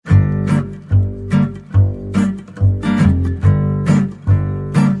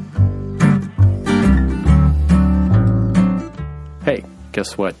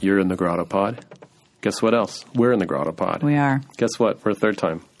Guess what? You're in the Grotto Pod. Guess what else? We're in the Grotto Pod. We are. Guess what? For a third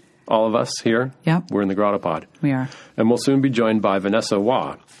time. All of us here, we're in the Grotto Pod. We are. And we'll soon be joined by Vanessa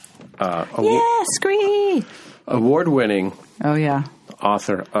Hua. Scree! Award-winning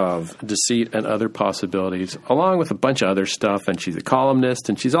author of Deceit and Other Possibilities, along with a bunch of other stuff. And she's a columnist,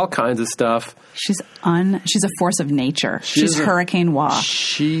 and she's all kinds of stuff. She's a force of nature. She's Hurricane Hua.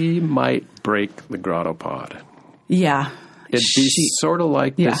 She might break the Grotto Pod. Yeah. It'd be sort of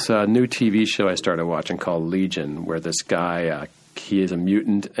like this new TV show I started watching called Legion, where this guy, he is a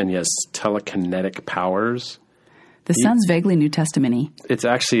mutant and he has telekinetic powers. This sounds vaguely New Testament-y. It's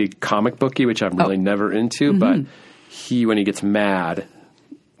actually comic booky, which I'm really never into, but when he gets mad,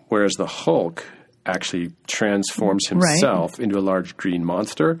 whereas the Hulk actually transforms himself into a large green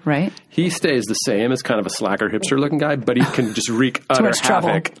monster. Right. He stays the same as kind of a slacker hipster-looking guy, but he can just wreak utter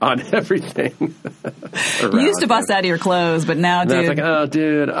havoc on everything. You used to bust out of your clothes, but now, dude. It's like, oh,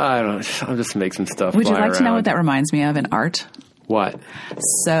 dude, I'll just make some stuff. Would you like to know what that reminds me of in art? What?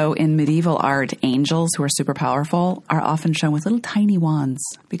 So in medieval art, angels who are super powerful are often shown with little tiny wands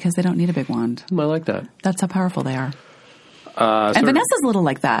because they don't need a big wand. I like that. That's how powerful they are. And Vanessa's a little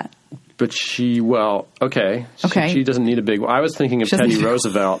like that. But she doesn't need a big one. I was thinking of Teddy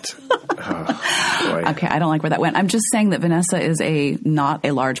Roosevelt. Okay, I don't like where that went. I'm just saying that Vanessa is not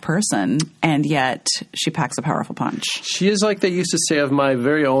a large person, and yet she packs a powerful punch. She is like they used to say of my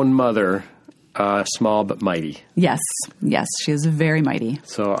very own mother, small but mighty. Yes, she is very mighty.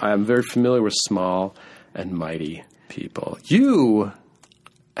 So I'm very familiar with small and mighty people. You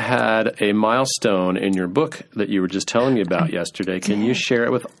had a milestone in your book that you were just telling me about yesterday. Can you share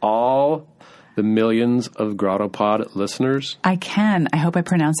it with all the millions of Grotto Pod listeners? I can. I hope I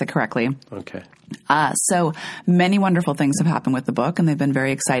pronounce it correctly. Okay. So many wonderful things have happened with the book, and they've been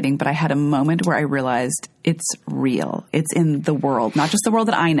very exciting, but I had a moment where I realized it's real. It's in the world, not just the world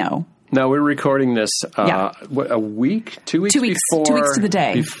that I know. Now, we're recording this a week, 2 weeks before? 2 weeks to the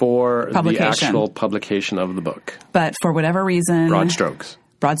day. Before the actual publication of the book. But for whatever reason... Broad strokes.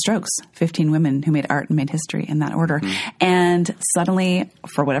 15 women who made art and made history in that order. And suddenly,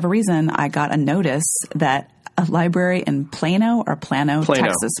 for whatever reason, I got a notice that a library in Plano,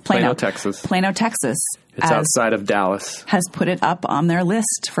 Texas. Plano, Texas. It's outside of Dallas. Has put it up on their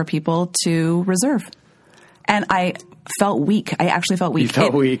list for people to reserve. And I felt weak. I actually felt weak. You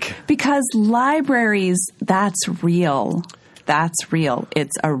felt weak. Because libraries, that's real. That's real.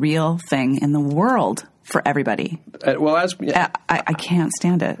 It's a real thing in the world. For everybody. I can't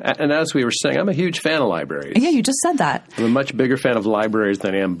stand it. And as we were saying, I'm a huge fan of libraries. Yeah, you just said that. I'm a much bigger fan of libraries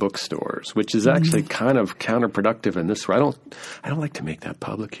than I am bookstores, which is actually kind of counterproductive in this. I don't like to make that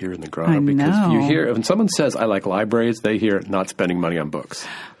public here in the Grotto because you hear when someone says I like libraries, they hear not spending money on books.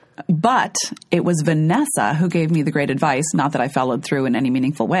 But it was Vanessa who gave me the great advice, not that I followed through in any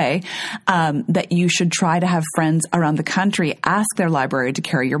meaningful way, that you should try to have friends around the country ask their library to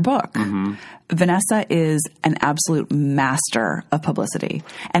carry your book. Vanessa is an absolute master of publicity,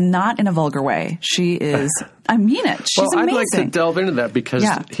 and not in a vulgar way. She is, I mean it. She's amazing. I'd like to delve into that because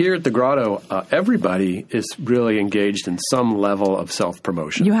here at the Grotto, everybody is really engaged in some level of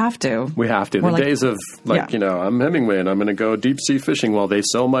self-promotion. You have to. We have to. The days of, I'm Hemingway and I'm going to go deep-sea fishing while they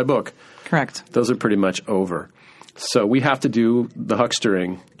sell my book. Correct. Those are pretty much over. So we have to do the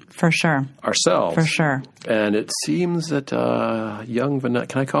huckstering. For sure. Ourselves. For sure. And it seems that young Vanessa,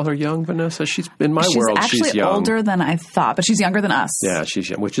 can I call her young Vanessa? She's in my world, she's young. She's actually older than I thought, but she's younger than us. Yeah, she's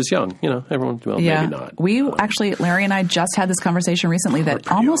young, which is young. Everyone, maybe not. Larry and I just had this conversation recently that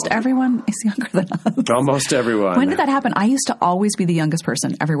almost everyone is younger than us. Almost everyone. When did that happen? I used to always be the youngest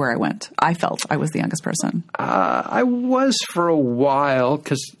person everywhere I went. I felt I was the youngest person. I was for a while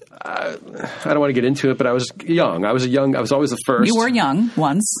because... I don't want to get into it, but I was young. I was always the first. You were young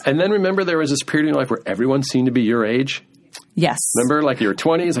once. And then remember there was this period in life where everyone seemed to be your age? Yes. Remember, like you were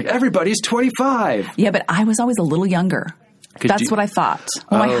 20, it's like everybody's 25. Yeah, but I was always a little younger. That's what I thought.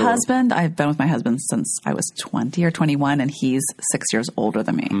 Well, my husband, I've been with my husband since I was 20 or 21, and he's 6 years older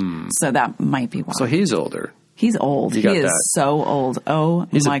than me. So that might be why. So he's older. He's old. He is so old. Oh,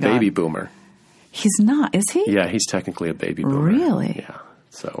 he's my God. He's a baby boomer. He's not, is he? Yeah, he's technically a baby boomer. Really? Yeah.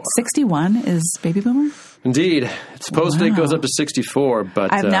 So 61 is baby boomer? Indeed. Supposedly it goes up to 64,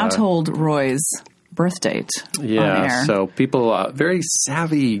 but... I've now told Roy's birth date on air. So people, very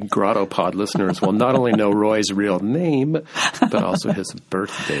savvy Grotto Pod listeners will not only know Roy's real name, but also his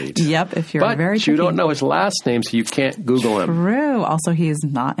birth date. Yep, if you're very tricky. You don't know his last name, so you can't Google him. True. Also, he is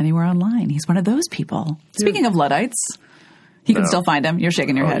not anywhere online. He's one of those people. Speaking of Luddites, you can still find him. You're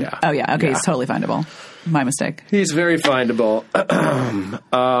shaking your head. Yeah. Oh, yeah. Okay, he's totally findable. My mistake. He's very findable.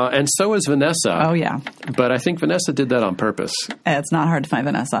 And so is Vanessa. Oh, yeah. But I think Vanessa did that on purpose. It's not hard to find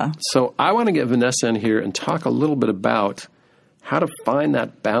Vanessa. So I want to get Vanessa in here and talk a little bit about how to find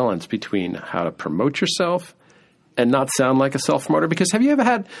that balance between how to promote yourself and not sound like a self-promoter. Because have you ever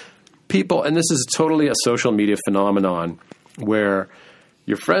had people, and this is totally a social media phenomenon, where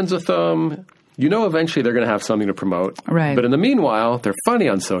you're friends with them, you know eventually they're going to have something to promote. Right. But in the meanwhile, they're funny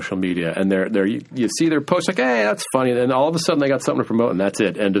on social media, and you see their posts like, hey, that's funny, and then all of a sudden they got something to promote, and that's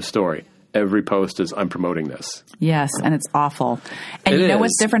it, end of story. Every post is, I'm promoting this. Yes, and it's awful. And you know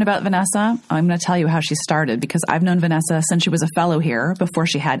what's different about Vanessa? I'm going to tell you how she started, because I've known Vanessa since she was a fellow here, before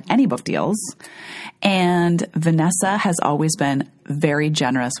she had any book deals. And Vanessa has always been very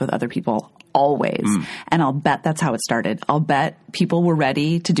generous with other people, always. And I'll bet that's how it started. I'll bet people were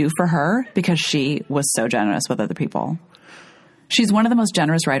ready to do for her because she was so generous with other people. She's one of the most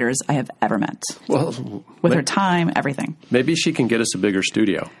generous writers I have ever met. Well, with her time, everything. Maybe she can get us a bigger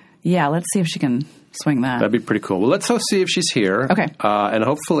studio. Yeah, let's see if she can swing that. That'd be pretty cool. Well, let's see if she's here. Okay. And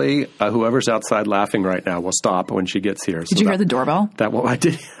hopefully whoever's outside laughing right now will stop when she gets here. Did you hear the doorbell? I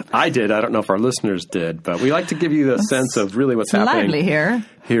did. I don't know if our listeners did, but we like to give you the sense of really what's happening lively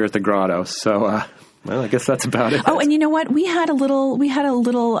here at the grotto. So, well, I guess that's about it. Oh, and you know what? We had a little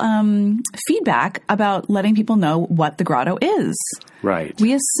feedback about letting people know what the grotto is. Right.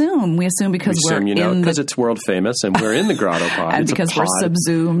 We assume because because it's world famous and we're in the grotto pod. And because we're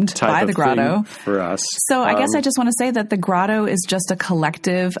subsumed by the grotto for us. So I guess I just want to say that the grotto is just a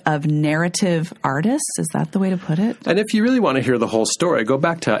collective of narrative artists. Is that the way to put it? And if you really want to hear the whole story, go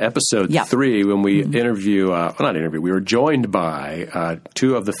back to episode 3 when we we were joined by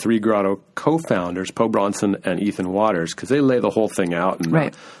two of the Three Grotto co-founders, Poe Bronson and Ethan Waters, because they lay the whole thing out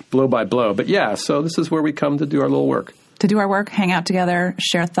and blow by blow. But yeah, so this is where we come to do our little work. To do our work, hang out together,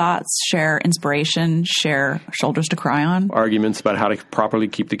 share thoughts, share inspiration, share shoulders to cry on. Arguments about how to properly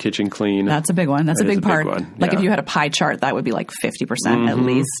keep the kitchen clean. That's a big one. That's a big part. One. Like if you had a pie chart, that would be like 50% at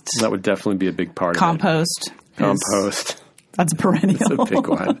least. That would definitely be a big part Compost. of it. Compost. That's a perennial. That's a big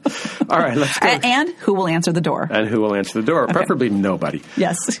one. All right, let's go. And who will answer the door? And who will answer the door? Okay. Preferably nobody.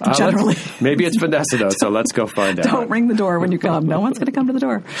 Yes, generally. Maybe it's Vanessa, though, so let's go find out. Don't ring the door when you come. No one's going to come to the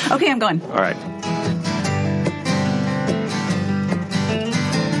door. Okay, I'm going. All right.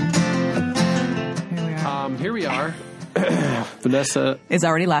 Here we are. Vanessa is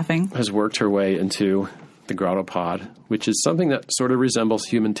already laughing. Has worked her way into the grotto pod, which is something that sort of resembles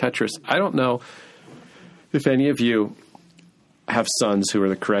human Tetris. I don't know if any of you have sons who are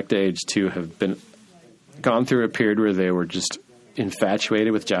the correct age to have gone through a period where they were just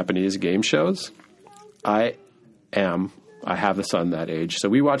infatuated with Japanese game shows. I have a son that age. So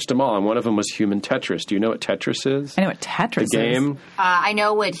we watched them all, and one of them was Human Tetris. Do you know what Tetris is? I know what Tetris is. The game? I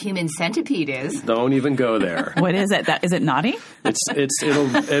know what Human Centipede is. Don't even go there. What is it? Is it naughty?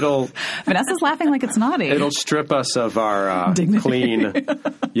 It'll Vanessa's laughing like it's naughty. It'll strip us of our clean.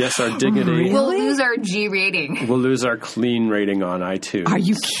 Yes, our dignity. Really? We'll lose our G rating. We'll lose our clean rating on iTunes. Are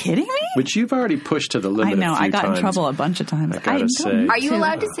you kidding me? Which you've already pushed to the limit. I know. A few I got times. in trouble a bunch of times. I gotta say. Are you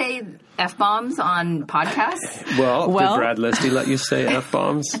allowed to say F-bombs on podcasts? Well, did Brad Listy let you say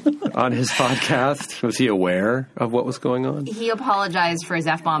F-bombs on his podcast? Was he aware of what was going on? He apologized for his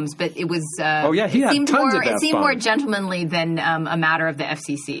F-bombs, but it was... he had tons of F-bombs. It seemed more gentlemanly than a matter of the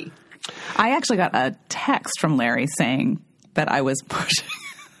FCC. I actually got a text from Larry saying that I was pushing...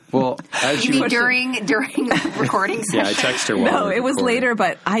 Well, as you during recording session? Yeah, I texted her. No, it was later,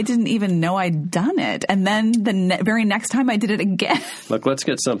 but I didn't even know I'd done it. And then the very next time I did it again. Look, let's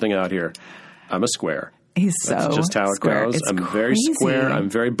get something out here. I'm a square. He's so That's just how it square. goes. It's I'm crazy. very square. I'm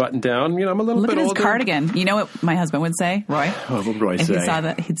very buttoned down. You know, I'm a little Look bit at his older. cardigan. You know what my husband would say, Roy? What would Roy if say? If he saw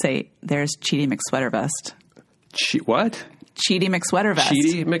that, he'd say, "There's Cheaty McSweater vest." What? Cheaty McSweater vest.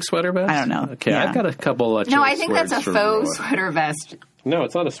 Cheaty McSweater vest? I don't know. Okay, Yeah. I've got a couple of No, I think that's a words for faux Roy. sweater vest. No,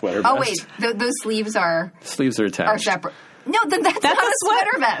 it's not a sweater vest. Oh, wait. Those sleeves are attached. Are separate. No, then that's not a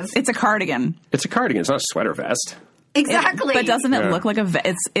sweater vest. It's a cardigan. It's a cardigan. It's not a sweater vest. Exactly. But doesn't it look like a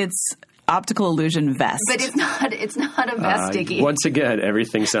vest? It's optical illusion vest. But it's not a vest, Dickie. Once again,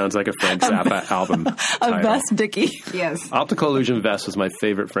 everything sounds like a Frank Zappa album title. A vest, Dickie. Yes. Optical Illusion Vest was my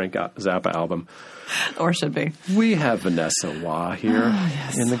favorite Frank Zappa album. Or should be. We have Vanessa Hua here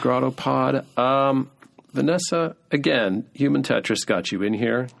in the Grotto Pod. Vanessa, again, Human Tetris got you in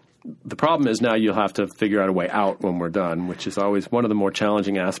here. The problem is now you'll have to figure out a way out when we're done, which is always one of the more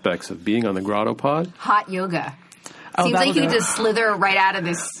challenging aspects of being on the Grotto Pod. Hot yoga. Oh, Seems like you could just slither right out of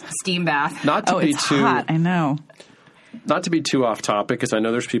this steam bath. Not to be it's too hot. I know. Not to be too off topic, because I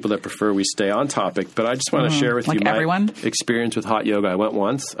know there's people that prefer we stay on topic, but I just want to share with you my everyone? experience with hot yoga. I went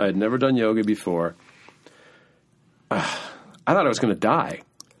once. I had never done yoga before. I thought I was going to die.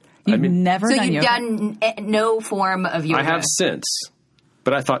 You've never So done you've yoga? done no form of yoga. I have since,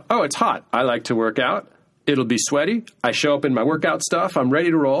 but I thought, it's hot. I like to work out. It'll be sweaty. I show up in my workout stuff. I'm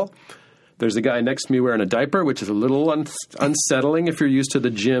ready to roll. There's a guy next to me wearing a diaper, which is a little unsettling if you're used to the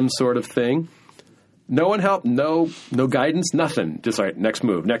gym sort of thing. No one helped. No guidance. Nothing. Just like next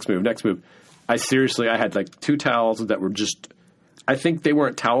move. I had like 2 towels that were just. I think they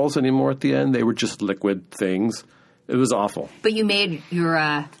weren't towels anymore at the end. They were just liquid things. It was awful. But you made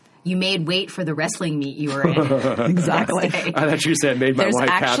weight for the wrestling meet you were in. Exactly. I thought you said made my There's wife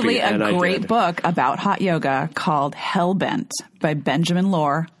happy. actually and a great did. book about hot yoga called Hellbent by Benjamin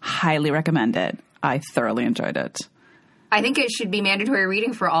Lohr. Highly recommend it. I thoroughly enjoyed it. I think it should be mandatory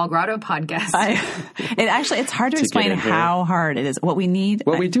reading for all Grotto podcasts. It's hard to explain get in here. how hard it is. What we need.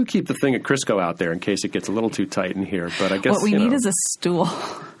 Well, we do keep the thing at Crisco out there in case it gets a little too tight in here. But I guess what we need is a stool.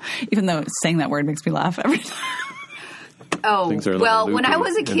 Even though saying that word makes me laugh every time. Oh, well, when I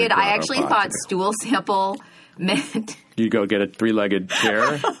was a loopy in kid, the I Grotto actually pod thought here. stool sample meant. You go get a 3-legged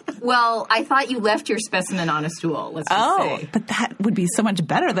chair. Well, I thought you left your specimen on a stool. Let's just say. But that would be so much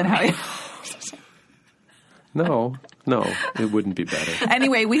better than how. No, it wouldn't be better.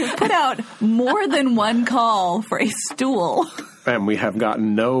 Anyway, we have put out more than one call for a stool. And we have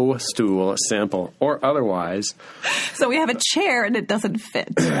gotten no stool sample or otherwise. So we have a chair and it doesn't fit.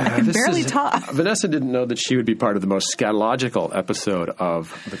 I can barely talk. Vanessa didn't know that she would be part of the most scatological episode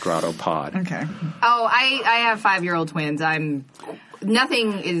of the Grotto Pod. Okay. Oh, I have 5-year-old twins.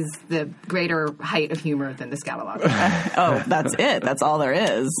 Nothing is the greater height of humor than the scatological. Oh, that's it. That's all there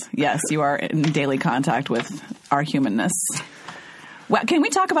is. Yes, you are in daily contact with our humanness. Well, can we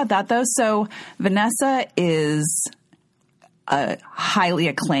talk about that, though? So Vanessa is a highly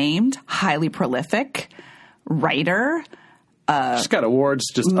acclaimed, highly prolific writer, She's got awards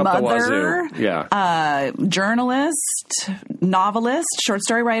just up the mother, wazoo. Yeah. journalist, novelist, short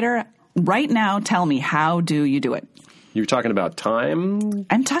story writer. Right now, tell me, how do you do it? You're talking about time?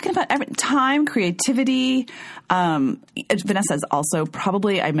 I'm talking about time, creativity. Vanessa is also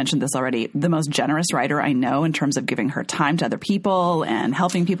probably, I mentioned this already, the most generous writer I know in terms of giving her time to other people and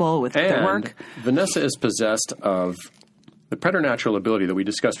helping people with their work. Vanessa is possessed of the preternatural ability that we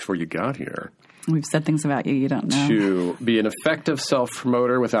discussed before you got here We've said things about you don't know. to be an effective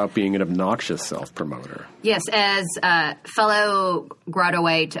self-promoter without being an obnoxious self-promoter. Yes, as fellow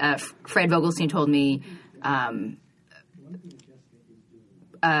Grottoite Fred Vogelstein told me.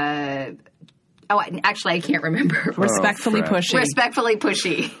 Actually, I can't remember. Respectfully Fred. pushy. Respectfully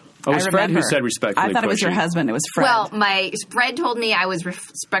pushy. Oh, it was I Fred who remember. said respectfully I thought it was your pushy. husband. It was Fred. Well, Fred told me I was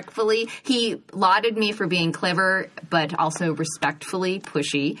respectfully. He lauded me for being clever, but also respectfully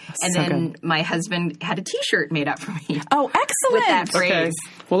pushy. And So then good. my husband had a T-shirt made up for me. Oh, excellent. With that phrase. Okay.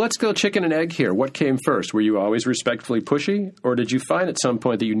 Well, let's go chicken and egg here. What came first? Were you always respectfully pushy? Or did you find at some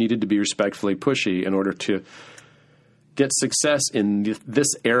point that you needed to be respectfully pushy in order to get success in this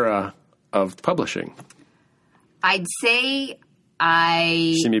era of publishing? I'd say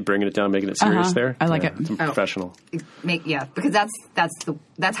See me bringing it down, making it serious there? I like it. It's professional. because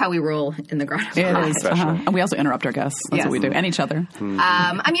that's how we roll in the Grotto. It is. Professional. And we also interrupt our guests. That's Yes. what we do. And each other.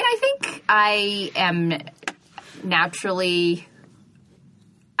 I think I am naturally.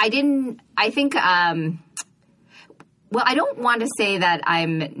 I don't want to say that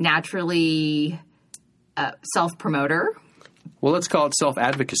I'm naturally self-promoter. Well, let's call it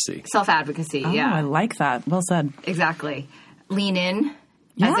self-advocacy. Self-advocacy, Oh, yeah. I like that. Well said. Exactly. Lean in,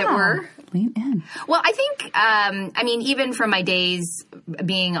 as it Yeah. were. Lean in. Well, I think, even from my days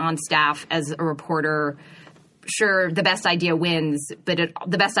being on staff as a reporter, sure, the best idea wins, but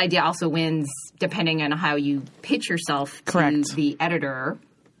the best idea also wins depending on how you pitch yourself Correct. to the editor.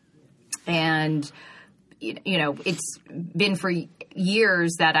 And, it's been for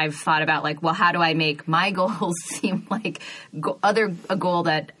years that I've thought about, how do I make my goals seem like a goal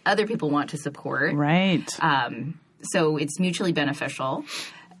that other people want to support? Right. So it's mutually beneficial.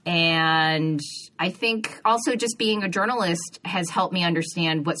 And I think also just being a journalist has helped me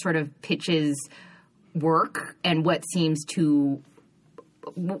understand what sort of pitches work and what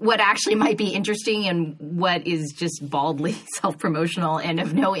actually might be interesting and what is just baldly self-promotional and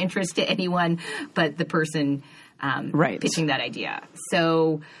of no interest to anyone but the person Right. pitching that idea.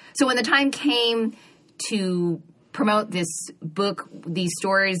 So when the time came to promote this book, these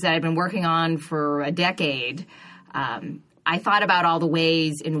stories that I've been working on for a decade, I thought about all the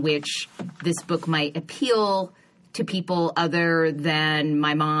ways in which this book might appeal to people other than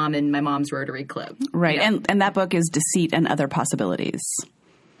my mom and my mom's Rotary Club. Right. Yeah. And that book is Deceit and Other Possibilities.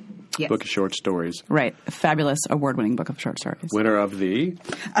 Yes. Book of short stories. Right. A fabulous award-winning book of short stories. Winner of the...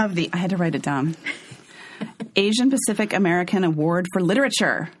 I had to write it down. Asian Pacific American Award for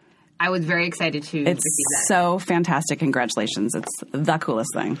Literature. I was very excited to receive that. It's so fantastic. Congratulations. It's the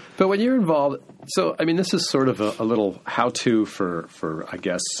coolest thing. But when you're involved, so, I mean, this is sort of a little how-to for, I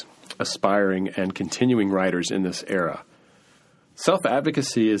guess, aspiring and continuing writers in this era.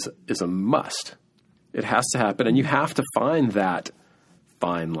 Self-advocacy is a must. It has to happen, and you have to find that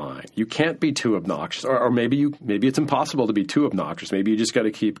fine line. You can't be too obnoxious, or maybe it's impossible to be too obnoxious. Maybe you just got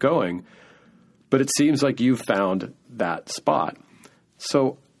to keep going. But it seems like you've found that spot.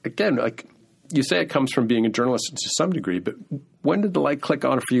 So, again, like you say, it comes from being a journalist to some degree, but when did the light click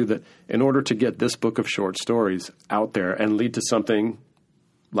on for you that in order to get this book of short stories out there and lead to something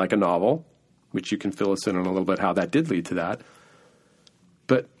like a novel, which you can fill us in on a little bit how that did lead to that,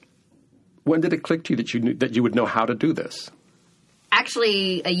 but when did it click to you that you knew that you would know how to do this?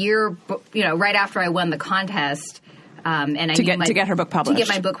 Actually, a year, right after I won the contest, and I to get her book published. To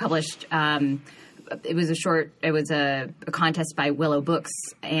get my book published, it was a contest by Willow Books,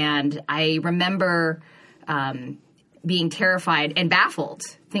 and I remember being terrified and baffled,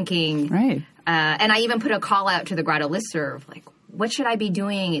 thinking, right. And I even put a call out to the Grotto listserv, like, what should I be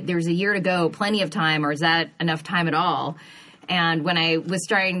doing? There's a year to go, plenty of time, or is that enough time at all? And when I was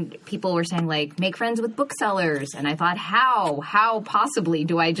starting, people were saying, like, make friends with booksellers. And I thought, how possibly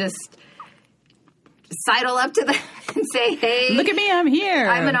do I just sidle up to them and say, hey, look at me, I'm here.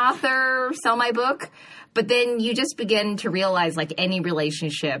 I'm an author, sell my book. But then you just begin to realize, like any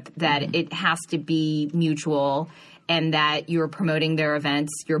relationship, that it has to be mutual and that you're promoting their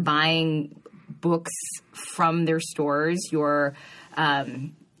events. You're buying books from their stores. You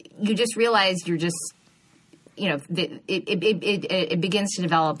just realize you're just, it begins to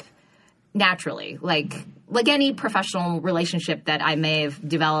develop naturally, like any professional relationship that I may have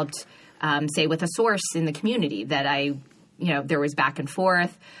developed, say with a source in the community that there was back and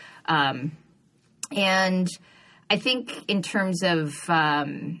forth. And I think in terms of,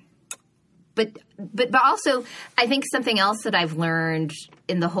 but also I think something else that I've learned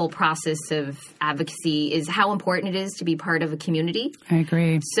in the whole process of advocacy is how important it is to be part of a community. I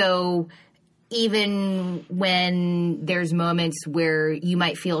agree. So even when there's moments where you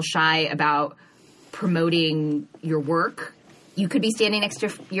might feel shy about promoting your work, you could be standing next to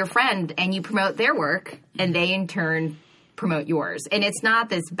your friend and you promote their work and they in turn promote yours. And it's not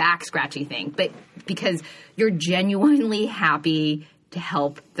this back scratchy thing, but because you're genuinely happy to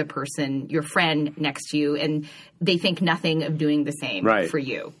help the person, your friend next to you, and they think nothing of doing the same for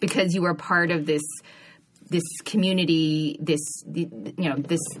you because you are part of this community, this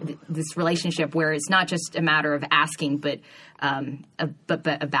relationship where it's not just a matter of asking, but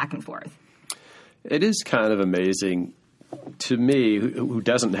a back and forth. It is kind of amazing to me, who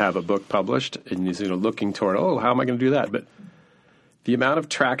doesn't have a book published and is looking toward, how am I going to do that? But the amount of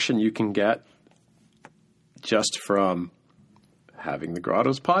traction you can get just from having the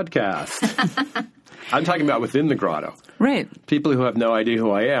Grotto's podcast. I'm talking about within the Grotto. Right. People who have no idea who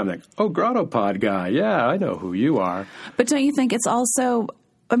I am, like, Grotto Pod guy. Yeah, I know who you are. But don't you think it's also,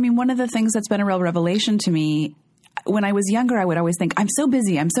 one of the things that's been a real revelation to me, when I was younger, I would always think, I'm so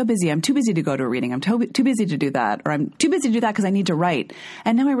busy. I'm too busy to go to a reading. I'm too busy to do that. Or I'm too busy to do that because I need to write.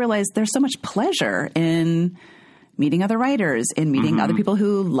 And now I realize there's so much pleasure in meeting other writers, in meeting other people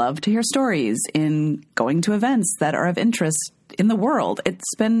who love to hear stories, in going to events that are of interest in the world.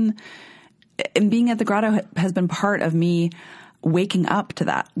 And being at the Grotto has been part of me waking up to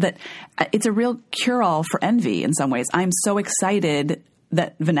that it's a real cure-all for envy in some ways. I'm so excited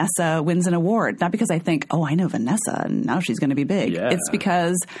that Vanessa wins an award, not because I think, I know Vanessa and now she's going to be big. Yeah. It's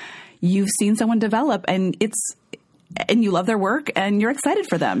because you've seen someone develop and you love their work and you're excited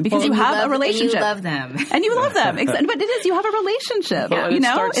for them because you have a relationship. And you love them. And you love them. But it is, you have a relationship.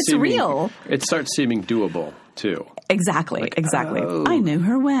 Well, it's real. It starts seeming doable too. Exactly. I knew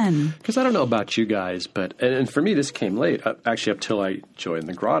her when. Because I don't know about you guys, but and for me this came late, actually up till I joined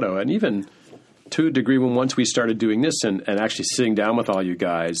the Grotto, and even to a degree when once we started doing this and actually sitting down with all you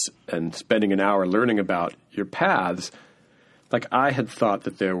guys and spending an hour learning about your paths, like I had thought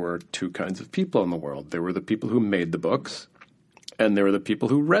that there were two kinds of people in the world. There were the people who made the books, and there were the people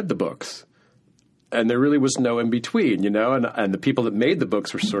who read the books. And there really was no in between, and the people that made the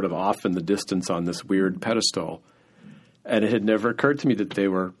books were sort of off in the distance on this weird pedestal. And it had never occurred to me that they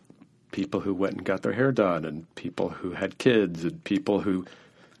were people who went and got their hair done and people who had kids and people who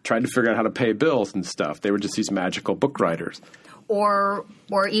tried to figure out how to pay bills and stuff. They were just these magical book writers. Or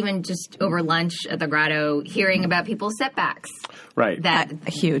even just over lunch at the Grotto, hearing about people's setbacks. Right. That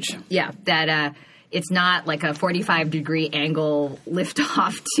huge. Yeah. That it's not like a 45-degree angle lift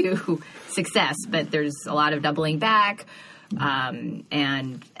off to success, but there's a lot of doubling back,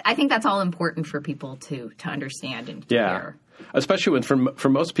 And I think that's all important for people to understand and to hear. Especially when, for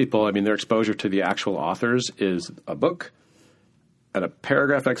most people, I mean, their exposure to the actual authors is a book and a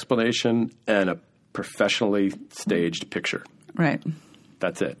paragraph explanation and a professionally staged picture. Right.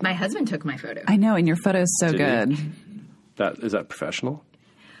 That's it. My husband took my photo. I know, and your photo is so good. Is that professional?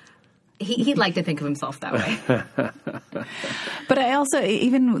 He'd like to think of himself that way. But I also,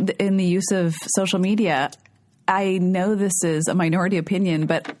 even in the use of social media, I know this is a minority opinion,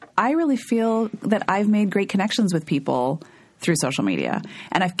 but I really feel that I've made great connections with people through social media.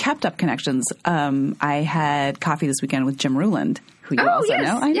 And I've kept up connections. I had coffee this weekend with Jim Ruland, who you also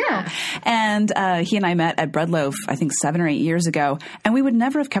know. I know. Yeah. And he and I met at Bread Loaf, I think 7 or 8 years ago. And we would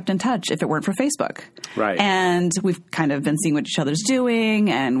never have kept in touch if it weren't for Facebook. Right. And we've kind of been seeing what each other's doing.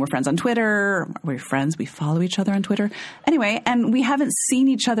 And we're friends on Twitter. We're friends. We follow each other on Twitter. Anyway, and we haven't seen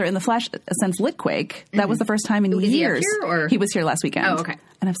each other in the flesh since Litquake. That was the first time in years. Is he up here, or? He was here last weekend. Oh, okay.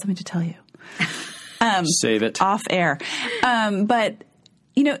 And I have something to tell you. Save it. Off air. But,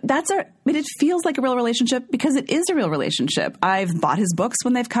 you know, it feels like a real relationship because it is a real relationship. I've bought his books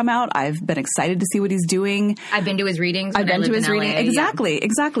when they've come out. I've been excited to see what he's doing. I've been to his readings. I've been to his reading.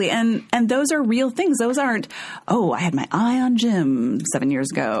 Exactly. And those are real things. Those aren't, I had my eye on Jim 7 years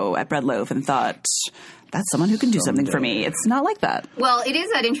ago at Bread Loaf and thought, that's someone who can do something for me. It's not like that. Well, it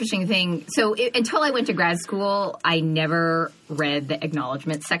is that interesting thing. So until I went to grad school, I never read the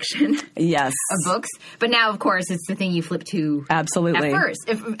acknowledgement section yes. of books. But now, of course, it's the thing you flip to Absolutely.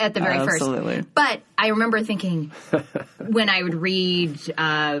 at the very first. Absolutely. But I remember thinking when I would read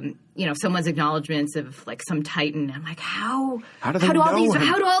someone's acknowledgments of like some titan, I'm like, how do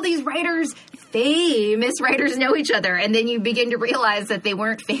all these writers, famous writers, know each other? And then you begin to realize that they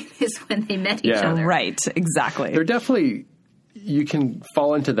weren't famous when they met each other. Right, exactly. They're definitely, you can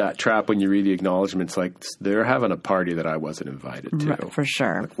fall into that trap when you read the acknowledgments, like they're having a party that I wasn't invited to. Right, for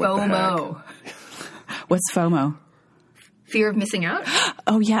sure. Like, what FOMO. What's FOMO? Fear of missing out?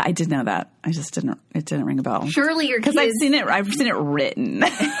 Oh yeah, I did know that. It didn't ring a bell. Surely your kids... Because I've seen it written.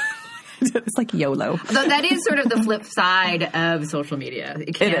 It's like YOLO. Though that is sort of the flip side of social media.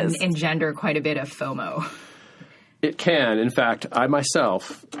 It can engender quite a bit of FOMO. It can. In fact, I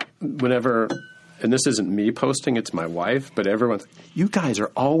myself, whenever, and this isn't me posting, it's my wife, but everyone's, you guys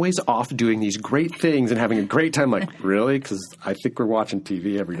are always off doing these great things and having a great time. Like, really? Because I think we're watching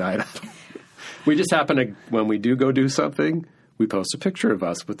TV every night. We just happen to, when we do go do something, we post a picture of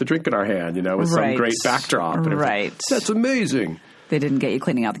us with the drink in our hand, with some great backdrop. And right. That's amazing. They didn't get you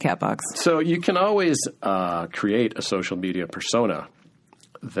cleaning out the cat box. So you can always create a social media persona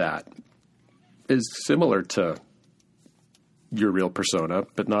that is similar to your real persona,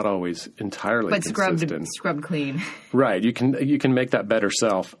 but not always entirely consistent. Scrubbed clean. Right. You can make that better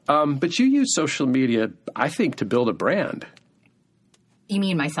self. But you use social media, I think, to build a brand. You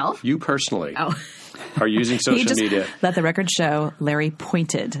mean myself? You personally. Oh. Are using social media. Let the record show Larry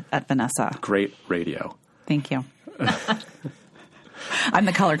pointed at Vanessa. Great radio. Thank you. I'm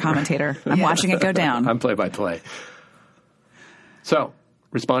the color commentator. I'm watching it go down. I'm play-by-play. So,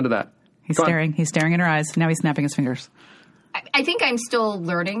 respond to that. He's staring. He's staring in her eyes. Now he's snapping his fingers. I think I'm still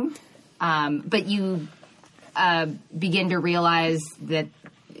learning, but you begin to realize that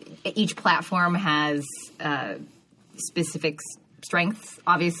each platform has specific strengths.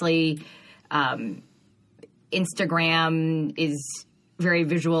 Obviously, Instagram is very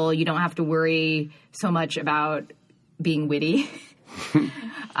visual. You don't have to worry so much about being witty.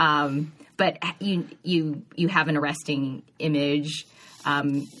 But you have an arresting image.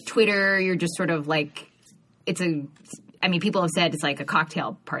 Twitter, you're just sort of like, people have said it's like a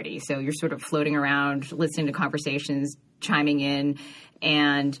cocktail party. So you're sort of floating around, listening to conversations, chiming in.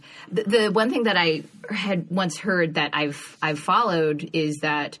 And the one thing that I had once heard that I've followed is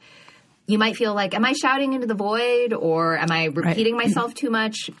that you might feel like, am I shouting into the void or am I repeating myself too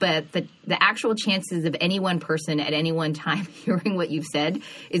much? But the actual chances of any one person at any one time hearing what you've said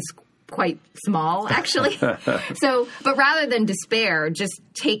is quite small, actually. But rather than despair, just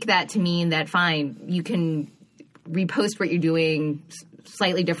take that to mean that, fine, you can repost what you're doing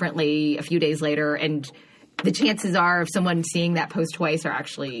slightly differently a few days later, and the chances are of someone seeing that post twice are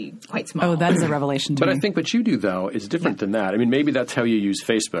actually quite small. Oh, that is a revelation to me. But I think what you do, though, is different than that. I mean, maybe that's how you use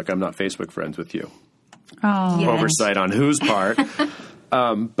Facebook. I'm not Facebook friends with you. Oh. Yes. Oversight on whose part.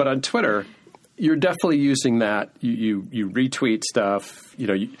 But on Twitter, you're definitely using that. You retweet stuff.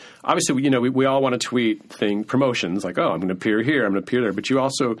 Obviously, we all want to tweet promotions like, I'm going to appear here, I'm going to appear there. But you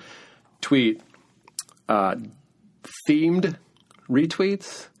also tweet themed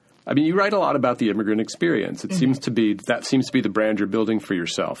retweets. I mean, you write a lot about the immigrant experience. It seems to be the brand you're building for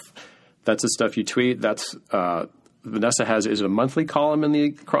yourself. That's the stuff you tweet. That's Vanessa has, is it a monthly column in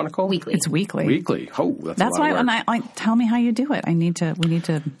the Chronicle? Weekly. It's weekly. Weekly. Oh, that's a lot why. of work. And I tell me how you do it. We need to.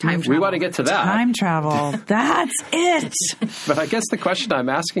 We want to get to that. Time travel. That's it. But I guess the question I'm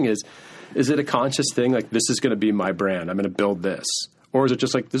asking is it a conscious thing? Like, this is going to be my brand. I'm going to build this. Or is it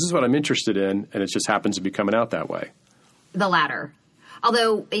just like, this is what I'm interested in, and it just happens to be coming out that way? The latter.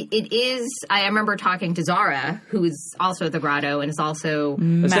 Although it is, I remember talking to Zara, who is also at the Grotto and is also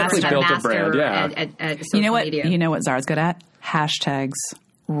It's definitely built a brand, at social You know what? media. You know what Zara's good at? Hashtags.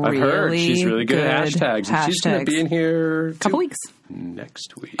 I've heard she's really good at hashtags. And she's going to be in here a couple weeks.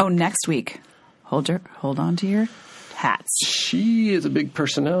 Next week. Oh, next week. Hold on to your hats. She is a big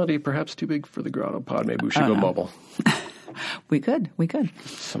personality, perhaps too big for the Grotto Pod. Maybe we should go mobile. We could.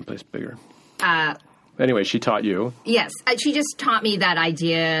 Someplace bigger. Anyway, she taught you. Yes. She just taught me that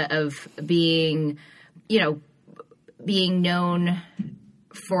idea of being known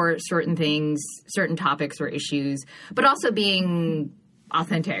for certain things, certain topics or issues, but also being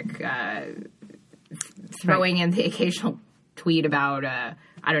authentic, throwing in the occasional tweet about, I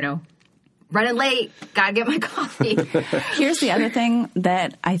don't know, running late, gotta get my coffee. Here's the other thing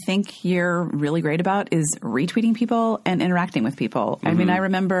that I think you're really great about is retweeting people and interacting with people. Mm-hmm. I mean, I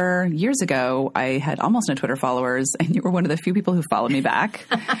remember years ago, I had almost no Twitter followers, and you were one of the few people who followed me back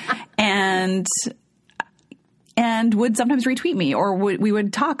and would sometimes retweet me, or we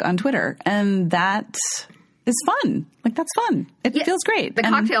would talk on Twitter, and that is fun. Like, that's fun. It feels great. The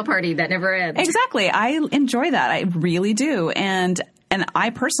cocktail party that never ends. Exactly. I enjoy that. I really do. And I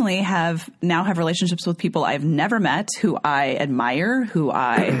personally now have relationships with people I've never met, who I admire, who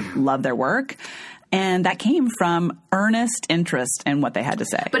I love their work. And that came from earnest interest in what they had to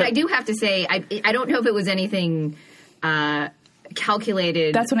say. But I do have to say, I don't know if it was anything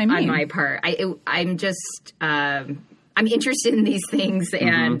calculated. That's what I mean. On my part. I'm just I'm interested in these things,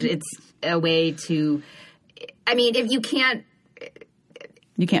 and it's a way to. I mean, if you can't.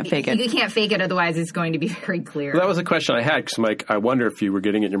 You can't fake it. You can't fake it, otherwise it's going to be very clear. Well, that was a question I had, because I'm like, I wonder if you were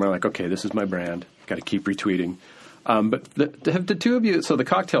getting it in your mind, like, okay, this is my brand. Got to keep retweeting. But have the two of you, so the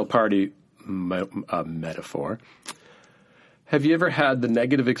cocktail party metaphor, have you ever had the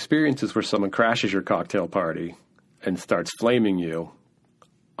negative experiences where someone crashes your cocktail party and starts flaming you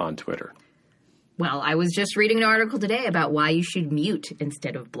on Twitter? Well, I was just reading an article today about why you should mute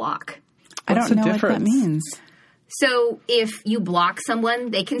instead of block. I don't know what that means. So if you block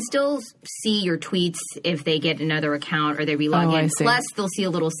someone, they can still see your tweets if they get another account or they relog in. Plus, they'll see a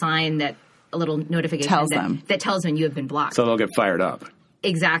little sign a little notification that tells them you have been blocked. So they'll get fired up.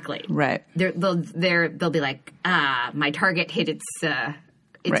 Exactly. Right. They'll be like, my target hit its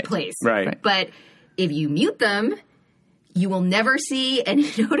place. Right. But if you mute them, you will never see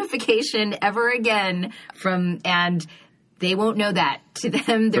any notification ever again and they won't know that. To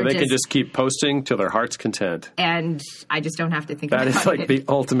them, so they can just keep posting till their heart's content. And I just don't have to think about it. That is like the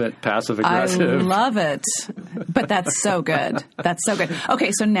ultimate passive-aggressive. I love it. But that's so good. That's so good.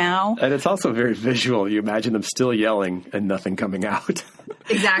 Okay, so now... And it's also very visual. You imagine them still yelling and nothing coming out.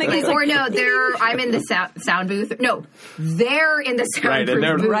 Exactly. Or no, I'm in the sound booth. No, they're in the sound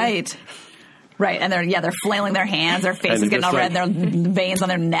booth. Right, and they're flailing their hands, their faces getting all red, their veins on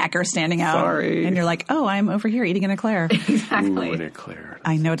their neck are standing out. Sorry. And you're like, oh, I'm over here eating an eclair. Exactly. Ooh, an eclair.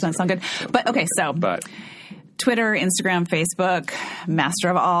 I know it doesn't sound good. But, okay, but Twitter, Instagram, Facebook, master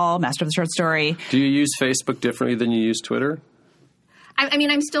of the short story. Do you use Facebook differently than you use Twitter? I mean,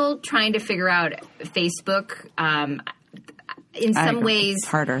 I'm still trying to figure out Facebook. In some ways... It's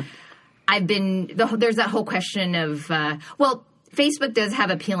harder. There's that whole question of, Facebook does have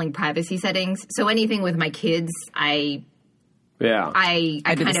appealing privacy settings, so anything with my kids, I do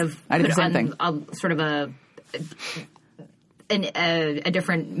the same thing. Sort of a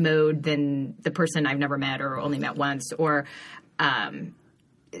different mode than the person I've never met or only met once, but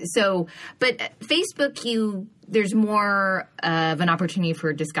Facebook, there's more of an opportunity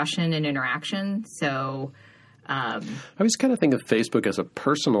for discussion and interaction. So I always kind of think of Facebook as a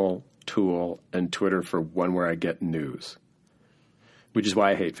personal tool and Twitter for one where I get news. Which is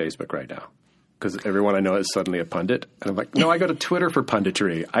why I hate Facebook right now. Because everyone I know is suddenly a pundit. And I'm like, no, I go to Twitter for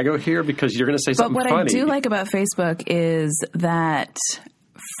punditry. I go here because you're going to say something funny. But what I do like about Facebook is that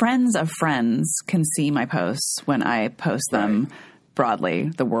friends of friends can see my posts when I post them broadly,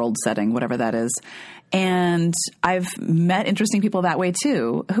 the world setting, whatever that is. And I've met interesting people that way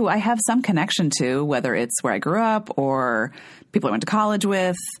too, who I have some connection to, whether it's where I grew up or people I went to college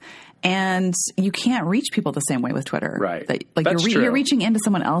with. And you can't reach people the same way with Twitter. Right. You're reaching into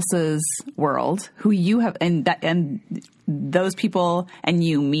someone else's world who you have, and those people and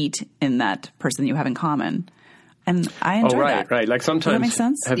you meet in that person you have in common. And I enjoy that. Right. Like sometimes, does that make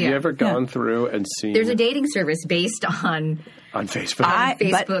sense? Have you ever gone through and seen... There's a dating service based on Facebook.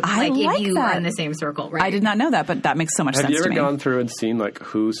 Facebook, I like if you that. are in the same circle, right? I did not know that, but that makes so much sense to me. Have you ever gone through and seen like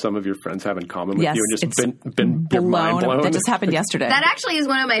who some of your friends have in common with Yes, you and just it's been your mind blown? That just happened yesterday. That actually is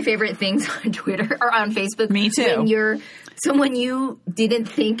one of my favorite things on Twitter or on Facebook. Me too. When you're someone you didn't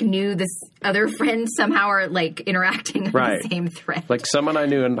think knew this other friend somehow are like interacting on the same thread. Like someone I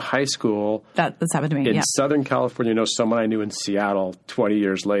knew in high school. That's happened to me. In Southern California, someone I knew in Seattle 20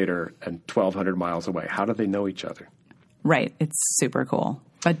 years later and 1,200 miles away. How do they know each other? Right. It's super cool.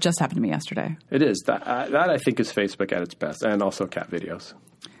 That just happened to me yesterday. It is. That I think is Facebook at its best. And also cat videos.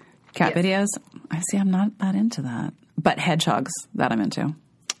 Cat videos? I see. I'm not that into that. But hedgehogs, that I'm into.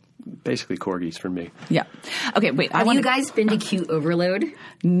 Basically corgis for me. Yeah. Okay, wait. Have you guys been to Cute Overload?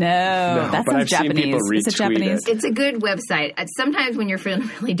 No, that sounds Japanese. Seen people Is it Japanese? It's a good website. Sometimes when you're feeling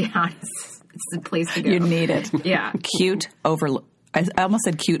really down, it's the place to go. You need it. Yeah. Cute Overlord. I almost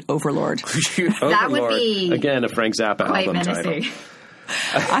said Cute Overlord. Cute Overlord. That would be again a Frank Zappa album menacing. title.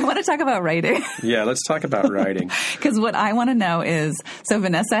 I want to talk about writing. Yeah, let's talk about writing. Because what I want to know is, so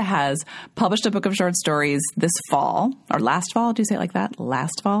Vanessa has published a book of short stories this fall, or last fall, do you say it like that?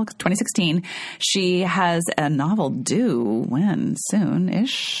 Last fall, 2016. She has a novel due when?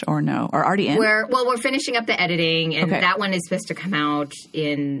 Soon-ish, or no? Or already in? We're finishing up the editing, and that one is supposed to come out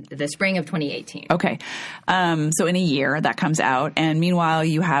in the spring of 2018. Okay. So in a year, that comes out. And meanwhile,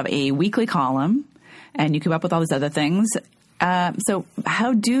 you have a weekly column, and you keep up with all these other things. So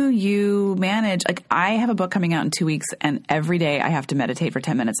how do you manage, like I have a book coming out in 2 weeks and every day I have to meditate for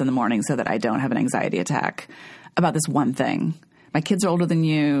 10 minutes in the morning so that I don't have an anxiety attack about this one thing. My kids are older than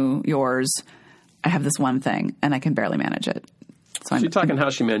yours. I have this one thing and I can barely manage it. So Is she talking how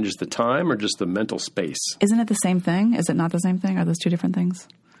she manages the time or just the mental space? Isn't it the same thing? Is it not the same thing? Are those two different things?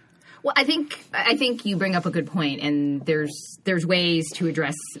 Well, I think you bring up a good point, and there's ways to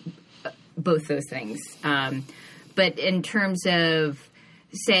address both those things. But in terms of,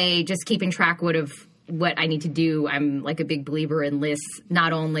 say, just keeping track of what I need to do, I'm like a big believer in lists,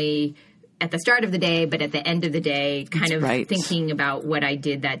 not only at the start of the day, but at the end of the day, kind of thinking about what I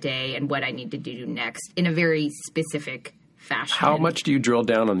did that day and what I need to do next in a very specific fashion. How much do you drill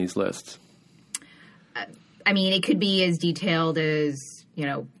down on these lists? I mean, it could be as detailed as,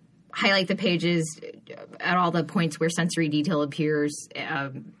 highlight the pages at all the points where sensory detail appears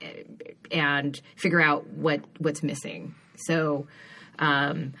and figure out what's missing. So,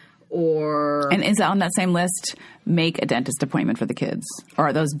 And is on that same list, make a dentist appointment for the kids? Or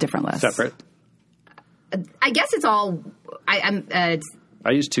are those different lists? Separate? I guess it's all... I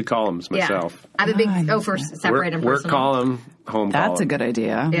use 2 columns myself. I have a big... for separate and personal. Work column, home column. That's a good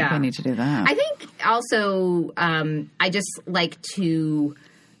idea. Yeah. I need to do that. I think also I just like to...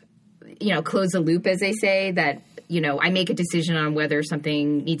 close the loop, as they say, that, I make a decision on whether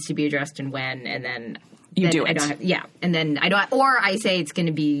something needs to be addressed and when, and then you do it. I don't have, and then I don't, or I say it's going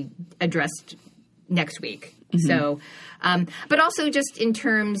to be addressed next week. Mm-hmm. So, but also just in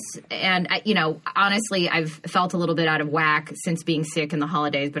terms, and honestly, I've felt a little bit out of whack since being sick in the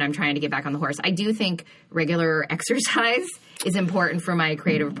holidays, but I'm trying to get back on the horse. I do think regular exercise is important for my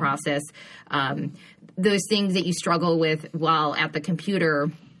creative process. Those things that you struggle with while at the computer,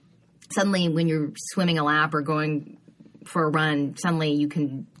 suddenly when you're swimming a lap or going for a run, suddenly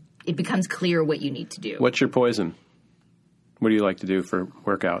it becomes clear what you need to do. What's your poison? What do you like to do for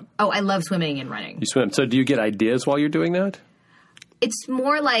workout? Oh, I love swimming and running. You swim. So do you get ideas while you're doing that? It's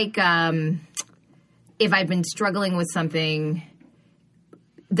more like if I've been struggling with something,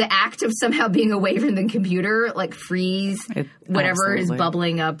 the act of somehow being away from the computer, like freeze whatever is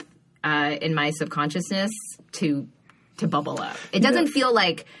bubbling up in my subconsciousness to bubble up. It doesn't feel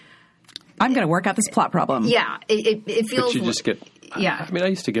like... I'm going to work out this plot problem. Yeah, it feels... But you just get... Yeah. I mean, I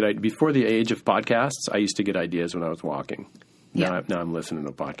used to get... Before the age of podcasts, I used to get ideas when I was walking. Yeah. Now I'm listening to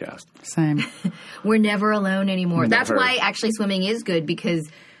a podcast. Same. We're never alone anymore. Never. That's why actually swimming is good, because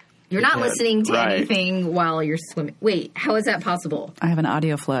you're not listening to anything while you're swimming. Wait, how is that possible? I have an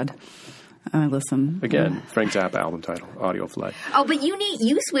audio flood. I listen. Again, Frank Zappa album title, Audio Flood. Oh, but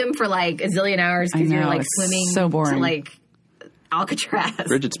you swim for like a zillion hours because you're like swimming so boring. To like Alcatraz.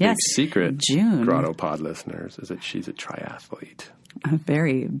 Bridget's big secret, June. Grotto Pod listeners, is that she's a triathlete. A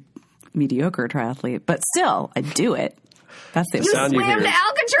very mediocre triathlete, but still, I do it. That's the sound you hear. You swam to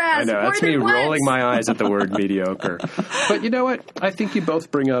Alcatraz. I know, that's me rolling my eyes at the word mediocre. But you know what? I think you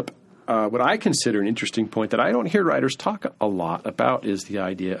both bring up what I consider an interesting point that I don't hear writers talk a lot about, is the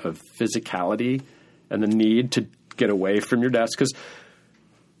idea of physicality and the need to get away from your desk. Because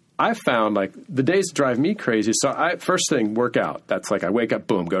I found, like, the days drive me crazy. So first thing, work out. That's like I wake up,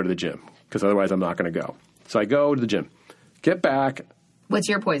 boom, go to the gym, because otherwise I'm not going to go. So I go to the gym, get back. What's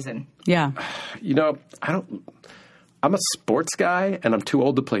your poison? Yeah. I'm a sports guy, and I'm too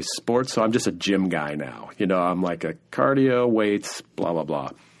old to play sports, so I'm just a gym guy now. I'm like a cardio, weights, blah, blah,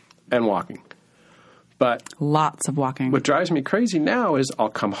 blah, and walking. But lots of walking. What drives me crazy now is I'll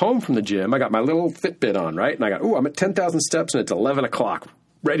come home from the gym. I got my little Fitbit on, right? And I'm at 10,000 steps, and it's 11 o'clock,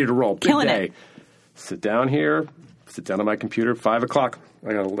 ready to roll. Big Killing day. it. Sit down here, sit down on my computer, 5 o'clock.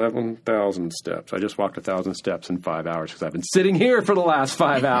 I got 11,000 steps. I just walked 1,000 steps in 5 hours because I've been sitting here for the last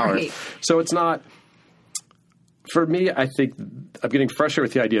 5 hours. Right. So it's not... For me, I think I'm getting frustrated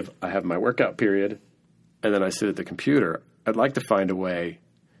with the idea of I have my workout period, and then I sit at the computer. I'd like to find a way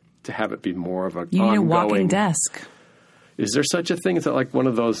to have it be more of a You need ongoing... a walking desk. Is there such a thing? Is it like one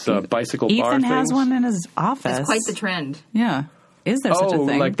of those bicycle bar Ethan things? has one in his office. It's quite the trend. Yeah. Is there such a thing?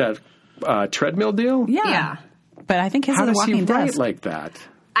 Oh, like that treadmill deal? Yeah. But I think his How is a does he walking write desk. like that?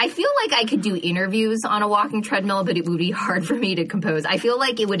 I feel like I could do interviews on a walking treadmill, but it would be hard for me to compose. I feel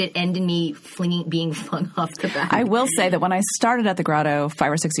like it would end in me being flung off the back. I will say that when I started at the Grotto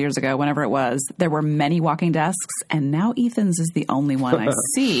 5 or 6 years ago, whenever it was, there were many walking desks, and now Ethan's is the only one I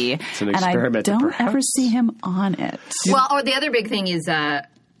see. It's an and I experiment, don't perhaps. ever see him on it. Well, or the other big thing is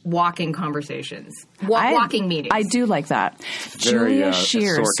walking conversations, walking meetings. I do like that. Very, Julia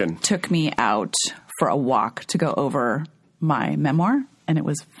Shears Sorkin. took me out for a walk to go over my memoir, and it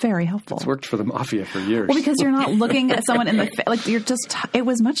was very helpful. It's worked for the mafia for years. Well, because you're not looking at someone in the face. Like, you're just, it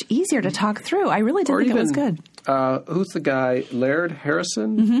was much easier to talk through. I really did think it was good. Who's the guy? Laird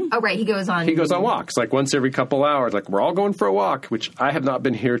Harrison? Mm-hmm. Oh, right. He goes on walks, like once every couple hours. Like, we're all going for a walk, which I have not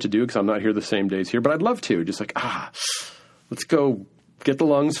been here to do because I'm not here the same days here, but I'd love to. Just like, let's go get the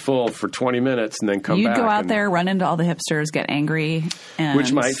lungs full for 20 minutes and then come You'd back. go out there, run into all the hipsters, get angry. And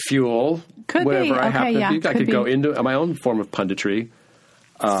which might fuel Could whatever be. I Okay, have to yeah, do. I could could go be. into my own form of punditry.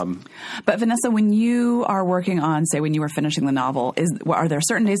 But Vanessa, when you are working on, say, when you were finishing the novel, are there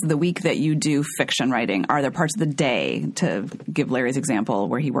certain days of the week that you do fiction writing? Are there parts of the day, to give Larry's example,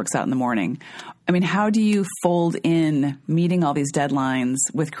 where he works out in the morning? I mean, how do you fold in meeting all these deadlines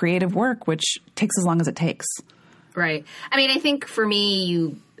with creative work, which takes as long as it takes? Right. I mean, I think for me,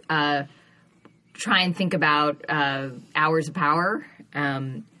 you try and think about hours of power.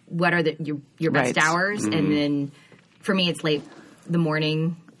 What are your best Right. hours? Mm-hmm. And then for me, it's late the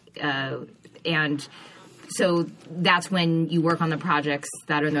morning. And so that's when you work on the projects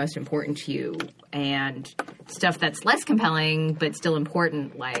that are the most important to you. And stuff that's less compelling but still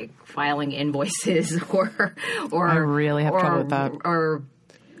important, like filing invoices or I really have trouble with that. Or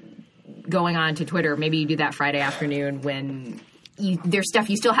going on to Twitter. Maybe you do that Friday afternoon when there's stuff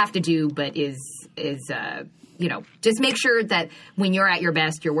you still have to do, but is just make sure that when you're at your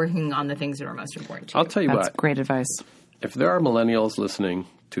best, you're working on the things that are most important to you. I'll tell you That's what. great advice. If there are millennials listening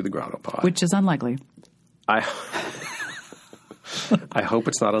to the Grotto Pod, Which is unlikely. I hope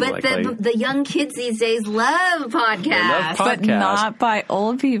it's not But unlikely. the young kids these days love podcasts. Pod- But Podcast. not by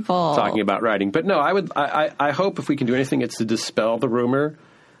old people. Talking about writing. But no, I hope if we can do anything, it's to dispel the rumor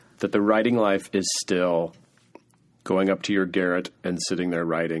that the writing life is still going up to your garret and sitting there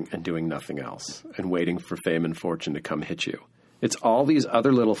writing and doing nothing else and waiting for fame and fortune to come hit you. It's all these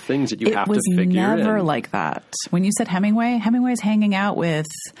other little things that you have to figure in. It was never like that. When you said Hemingway's hanging out with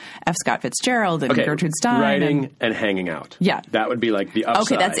F. Scott Fitzgerald and Gertrude Stein. Writing and hanging out. Yeah. That would be like the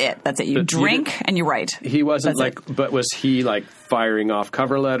upside. Okay, that's it. You drink and you write. He wasn't That's but was he like firing off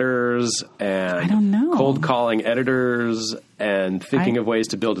cover letters and I don't know. cold calling editors and thinking of ways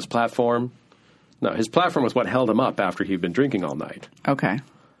to build his platform? No, his platform was what held him up after he'd been drinking all night. Okay.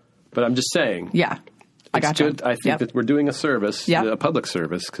 But I'm just saying. Yeah. I It's gotcha. good. I think that we're doing a service, Yep. a public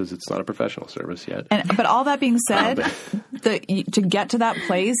service, because it's not a professional service yet. But all that being said, to get to that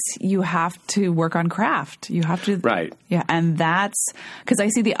place, you have to work on craft. You have to. Right. Yeah. And that's because I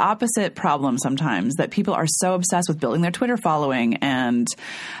see the opposite problem sometimes, that people are so obsessed with building their Twitter following and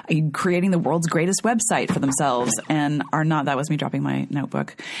creating the world's greatest website for themselves and are not, that was me dropping my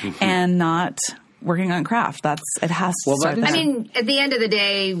notebook, and not working on craft. It has to start there. I mean, at the end of the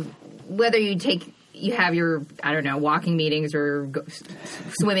day, whether you have your, I don't know, walking meetings or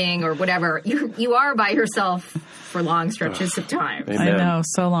swimming or whatever, you are by yourself for long stretches of time. Amen. I know,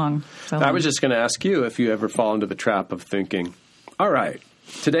 so long. I was just going to ask you if you ever fall into the trap of thinking, all right,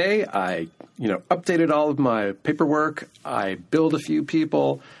 today I updated all of my paperwork, I billed a few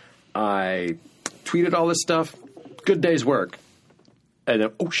people, I tweeted all this stuff, good day's work. And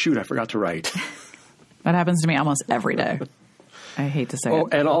then, oh, shoot, I forgot to write. That happens to me almost every day. I hate to say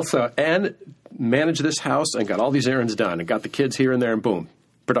it. And manage this house and got all these errands done and got the kids here and there and boom,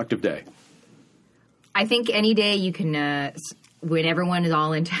 productive day. I think any day you can when everyone is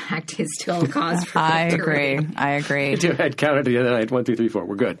all intact is still a cause for I victory. agree. I agree. I counted the other night. 1, 2, 3, 4.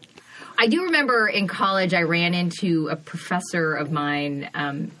 We're good. I do remember in college I ran into a professor of mine,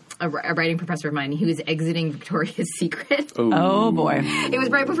 a writing professor of mine. He was exiting Victoria's Secret. Oh, boy. It was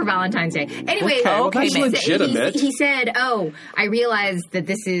right before Valentine's Day. Anyway, well, that's legitimate. He said, "Oh, I realized that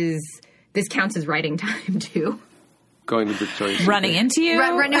this counts as writing time too." Going to Victoria's Secret. Running into you?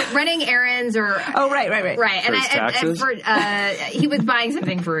 Running errands or right. right. For his taxes? He was buying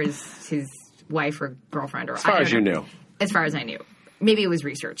something for his wife or girlfriend, or As far as you knew. As far as I knew, maybe it was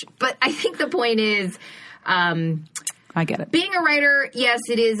research. But I think the point is. I get it. Being a writer, yes,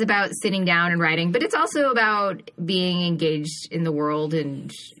 it is about sitting down and writing, but it's also about being engaged in the world.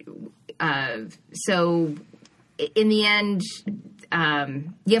 And so in the end,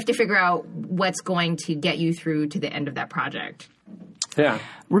 you have to figure out what's going to get you through to the end of that project. Yeah.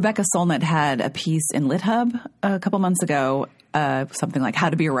 Rebecca Solnit had a piece in LitHub a couple months ago, something like how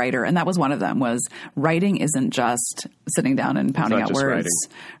to be a writer. And that was one of them, was writing isn't just sitting down and pounding out words.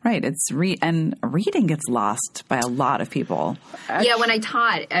 Writing. Right. It's and reading gets lost by a lot of people. Yeah, when I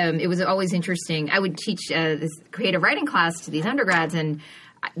taught, it was always interesting. I would teach this creative writing class to these undergrads, and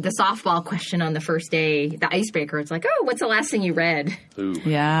the softball question on the first day, the icebreaker, it's like, oh, what's the last thing you read? Ooh.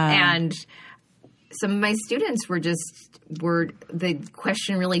 Yeah. And some of my students the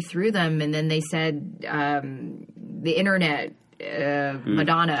question really threw them, and then they said the internet,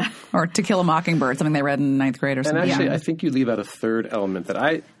 Madonna. Or To Kill a Mockingbird, something they read in ninth grade or something. And actually, I think you leave out a third element that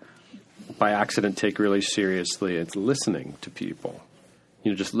I, by accident, take really seriously. It's listening to people.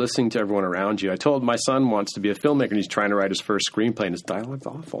 Just listening to everyone around you. I told my son wants to be a filmmaker, and he's trying to write his first screenplay, and his dialogue's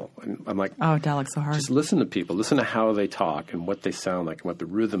awful. And I'm like, oh, dialogue's so hard. Just listen to people. Listen to how they talk and what they sound like and what the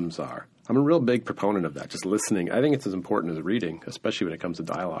rhythms are. I'm a real big proponent of that, just listening. I think it's as important as reading, especially when it comes to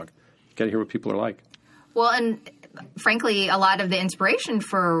dialogue. You got to hear what people are like. Well, and frankly, a lot of the inspiration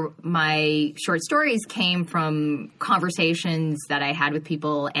for my short stories came from conversations that I had with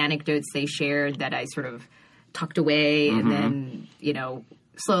people, anecdotes they shared that I sort of tucked away, and then,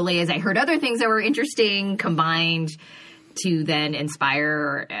 slowly as I heard other things that were interesting, combined to then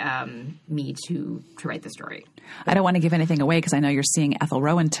inspire me to write the story. I don't want to give anything away because I know you're seeing Ethel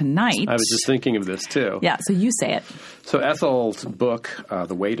Rowan tonight. I was just thinking of this, too. Yeah, so you say it. So Ethel's book,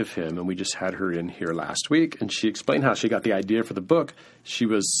 The Weight of Him, and we just had her in here last week, and she explained how she got the idea for the book. She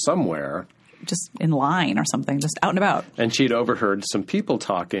was somewhere. Just in line or something, just out and about. And she'd overheard some people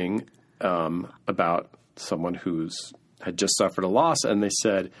talking about someone had just suffered a loss, and they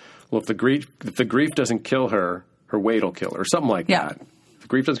said, well, if the grief doesn't kill her, her weight will kill her, or something like that. If the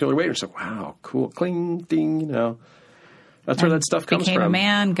grief doesn't kill her weight, and she's like, wow, cool, cling, ding, That's where that stuff comes from. Became a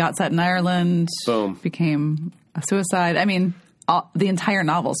man, got set in Ireland. Boom. Became a suicide. I mean, the entire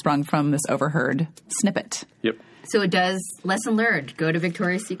novel sprung from this overheard snippet. Yep. So it does, lesson learned, go to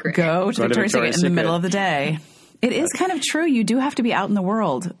Victoria's Secret. Go to Victoria's Secret in the middle of the day. It is kind of true. You do have to be out in the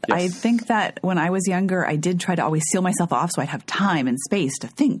world. Yes. I think that when I was younger, I did try to always seal myself off so I'd have time and space to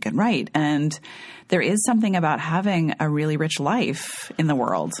think and write. And there is something about having a really rich life in the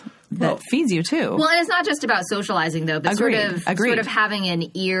world that feeds you too. Well, and it's not just about socializing though, but sort of having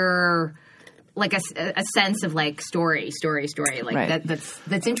an ear, like a sense of like story, like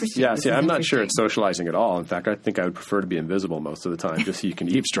that's interesting. Yeah, see, I'm not sure it's socializing at all. In fact, I think I would prefer to be invisible most of the time, just so you can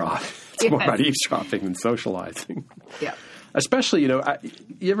eavesdrop. It's more about eavesdropping than socializing. Yeah. Especially, you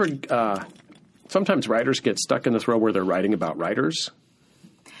ever sometimes writers get stuck in this role where they're writing about writers.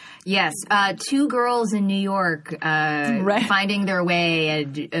 Yes, two girls in New York finding their way.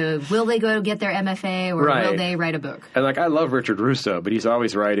 And, will they go get their MFA or will they write a book? And I love Richard Russo, but he's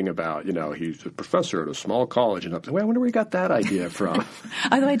always writing about, he's a professor at a small college. And I wonder where he got that idea from.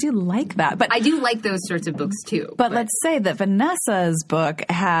 Although I do like that. But I do like those sorts of books too. But let's say that Vanessa's book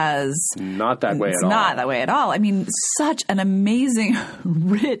has... Not that way at all. Not that way at all. I mean, such an amazing,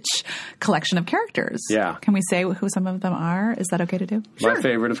 rich collection of characters. Yeah. Can we say who some of them are? Is that okay to do? Sure. My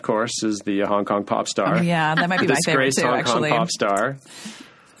favorite, of course, is the Hong Kong pop star. Oh, yeah, that might be my favorite too, actually. Hong Kong pop star.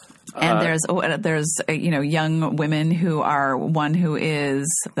 And there's young women who are one who is,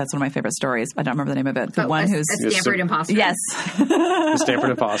 that's one of my favorite stories. I don't remember the name of it. The one who's a Stanford imposter. Yes, the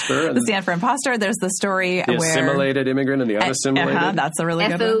Stanford imposter. The Stanford imposter. There's the story the where assimilated immigrant and the unassimilated. That's a really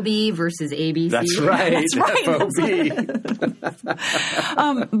good FOB versus ABC. That's right.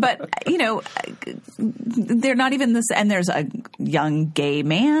 FOB. But they're not even this. And there's a young gay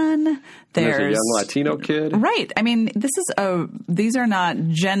man. There's a young Latino kid. Right. I mean, these are not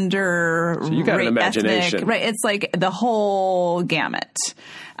gender, so you got an imagination. Ethnic, right. It's like the whole gamut.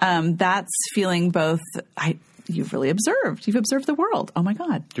 That's feeling both, you've observed the world. Oh my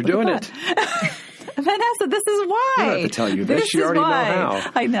God. You're doing it. Vanessa, this is why. I don't have to tell you this. You already know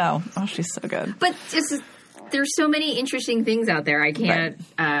how. I know. Oh, she's so good. But there's so many interesting things out there. I can't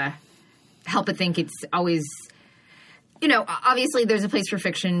help but think it's always, obviously there's a place for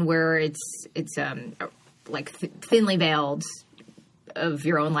fiction where it's like thinly veiled of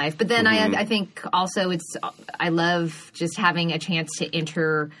your own life. But then I think also I love just having a chance to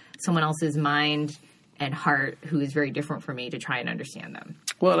enter someone else's mind and heart who is very different from me to try and understand them.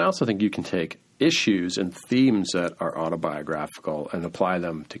 Well, and I also think you can take issues and themes that are autobiographical and apply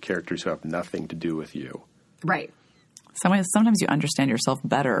them to characters who have nothing to do with you. Right. Sometimes you understand yourself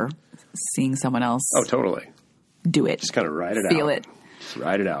better seeing someone else. Oh, totally. Do it. Just kind of write it Feel out. it. Just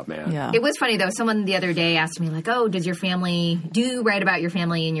write it out, man. Yeah. It was funny, though. Someone the other day asked me, like, do you write about your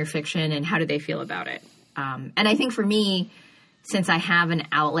family in your fiction, and how do they feel about it? And I think for me, since I have an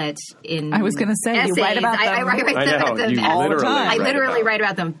outlet in I was going to say, essays, you write about them. I write about them You all the literally time. I write literally about write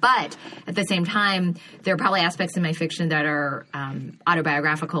about them. But at the same time, there are probably aspects in my fiction that are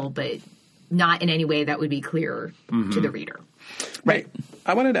autobiographical, but not in any way that would be clear to the reader. Right.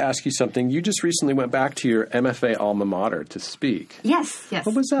 I wanted to ask you something. You just recently went back to your MFA alma mater to speak. Yes.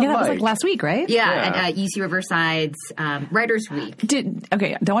 What was that Yeah, that like? was like last week, right? Yeah, at UC Riverside's Writers Week.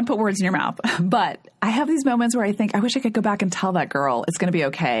 Okay, don't want to put words in your mouth, but I have these moments where I think, I wish I could go back and tell that girl it's going to be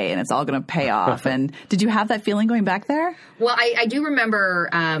okay and it's all going to pay off. And did you have that feeling going back there? Well, I do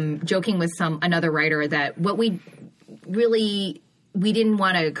remember joking with another writer that what we didn't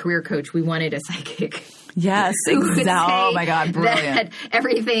want a career coach, we wanted a psychic. Yes, exactly. Oh my God, brilliant. That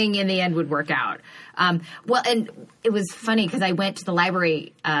everything in the end would work out. Well, and it was funny because I went to the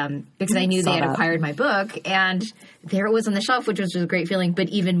library because I knew they had acquired my book, and there it was on the shelf, which was a great feeling. But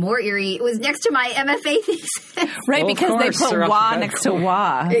even more eerie, it was next to my MFA thesis. Right, Well, because they put WA next to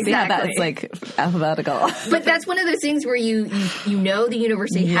WA. Exactly. See how that's like alphabetical. But that's one of those things where you know the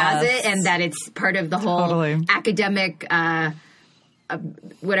university has it, and that it's part of the whole academic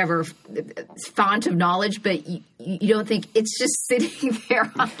whatever font of knowledge, but you don't think it's just sitting there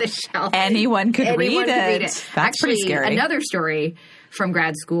on the shelf. Anyone could read it. That's Actually, pretty scary. Another story from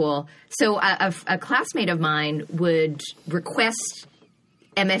grad school. So a classmate of mine would request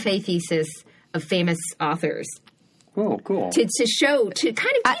MFA thesis of famous authors. Oh, cool. To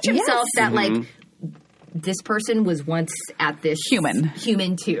kind of teach himself that like this person was once at this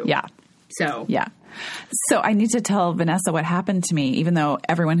human too. Yeah. So yeah. So I need to tell Vanessa what happened to me, even though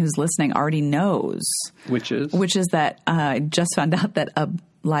everyone who's listening already knows. Which is that I just found out that a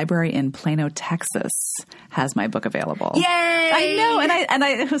library in Plano, Texas has my book available. Yay! I know. And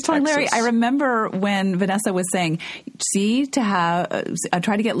I was telling Larry, I remember when Vanessa was saying, try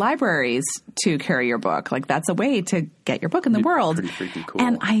to get libraries to carry your book. Like that's a way to get your book in the world. Pretty freaking cool.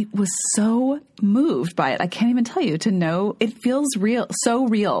 And I was so moved by it. I can't even tell you to know it feels so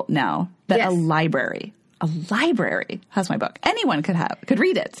real now that a library has my book. Anyone could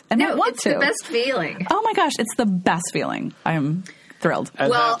read it and not want to. It's the best feeling. Oh my gosh, it's the best feeling. I'm thrilled.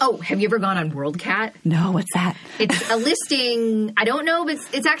 Have you ever gone on WorldCat? No, what's that? It's a listing. I don't know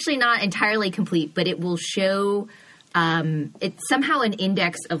if it's actually not entirely complete, but it will show it's somehow an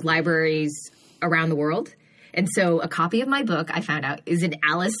index of libraries around the world. And so a copy of my book, I found out, is in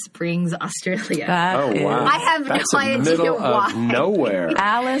Alice Springs, Australia. Oh, wow. I have no idea why. Of nowhere.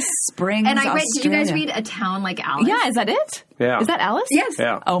 Alice Springs, and Australia. Did you guys read A Town Like Alice? Yeah, is that it? Yeah. Is that Alice? Yes.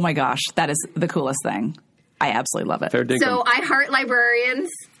 Yeah. Oh my gosh, that is the coolest thing. I absolutely love it. Fair dinkum. So I heart librarians.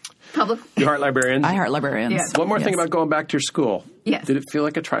 You heart librarians? I heart librarians. Yes. One more thing about going back to your school. Yes. Did it feel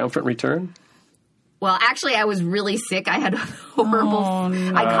like a triumphant return? Well, actually, I was really sick. I had horrible.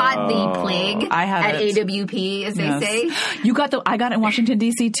 I caught the plague at AWP, as they say. I got it in Washington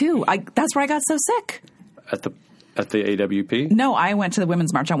D.C. too. That's where I got so sick. At the AWP? No, I went to the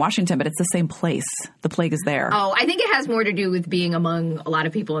Women's March on Washington, but it's the same place. The plague is there. Oh, I think it has more to do with being among a lot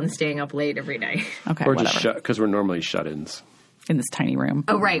of people and staying up late every night. Okay, or whatever. just because we're normally shut-ins. In this tiny room.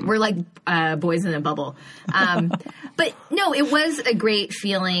 Oh, right. We're like boys in a bubble. But no, it was a great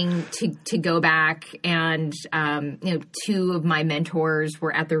feeling to go back and, two of my mentors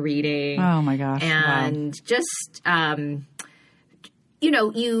were at the reading. Oh my gosh. And just,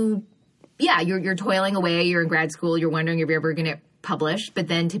 you're toiling away. You're in grad school. You're wondering if you're ever going to get published. But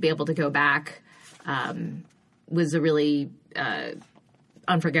then to be able to go back was a really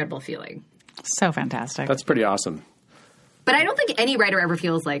unforgettable feeling. So fantastic. That's pretty awesome. But I don't think any writer ever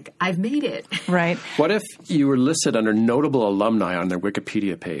feels like, I've made it. Right. What if you were listed under notable alumni on their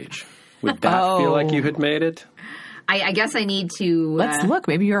Wikipedia page? Would that feel like you had made it? I guess I need to... Let's look.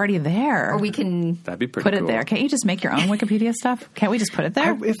 Maybe you're already there. Or we can... That'd be pretty put cool. it there. Can't you just make your own Wikipedia stuff? Can't we just put it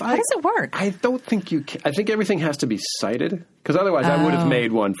there? How does it work? I don't think you can. I think everything has to be cited, because otherwise I would have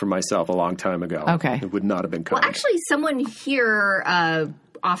made one for myself a long time ago. Okay. It would not have been covered. Well, actually, someone here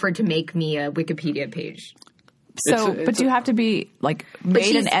offered to make me a Wikipedia page. So, but do you have to be, like,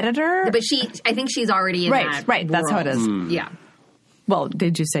 made an editor? But I think she's already in that Right, world. that's how it is. Yeah. Well,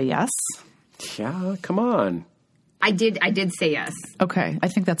 did you say yes? Yeah, come on. I did say yes. Okay, I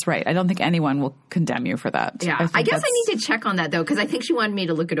think that's right. I don't think anyone will condemn you for that. Yeah. I guess I need to check on that, though, because I think she wanted me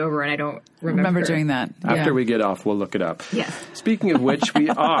to look it over, and I don't remember doing that. After we get off, we'll look it up. Yes. Speaking of which, we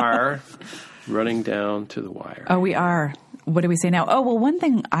are running down to the wire. Oh, we are. What do we say now? Oh, well, one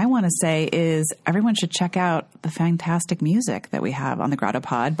thing I want to say is everyone should check out the fantastic music that we have on the Grotto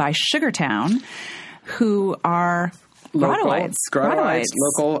Pod by Sugartown, who are... Grottoites.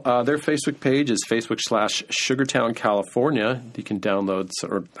 Local. Their Facebook page is Facebook.com/Sugartown, California. You can download,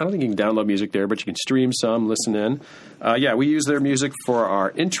 or I don't think you can download music there, but you can stream some, listen in. We use their music for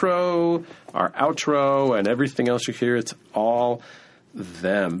our intro, our outro, and everything else you hear. It's all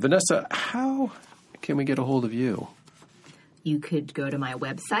them. Vanessa, how can we get a hold of you? You could go to my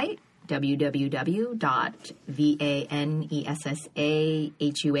website,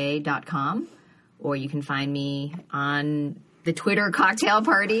 www.vanessahua.com. Or you can find me on the Twitter cocktail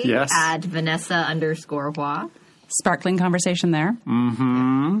party at Vanessa_Hua. Sparkling conversation there.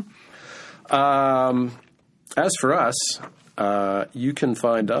 Mm-hmm. As for us, you can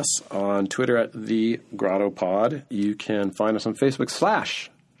find us on Twitter at The Grotto Pod. You can find us on Facebook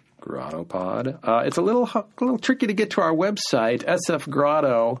 /Grotto Pod. It's a little tricky to get to our website,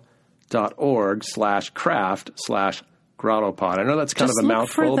 sfgrotto.org/craft/Grotto Pod. I know that's kind of a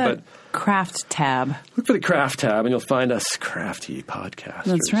mouthful, but craft tab. Look for the craft tab, and you'll find us crafty podcasters.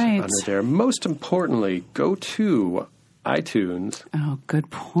 That's right. Under there. Most importantly, go to iTunes. Oh,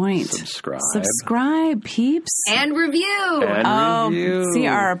 good point. Subscribe, peeps. And review. Review. See,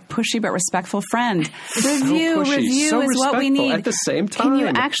 our pushy but respectful friend. Review is what we need. At the same time. Can you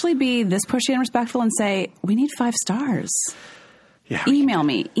actually be this pushy and respectful and say, we need 5 stars? Yeah, Email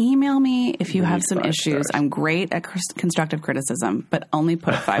me if you have some issues. I'm great at constructive criticism, but only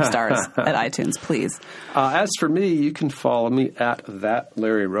put 5 stars at iTunes, please. As for me, you can follow me at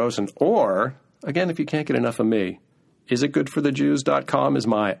 @LarryRosen. Or, again, if you can't get enough of me, isitgoodforthejews.com is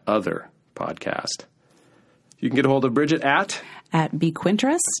my other podcast. You can get a hold of Bridget at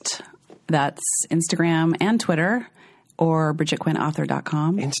BeQuinterest. That's Instagram and Twitter. Or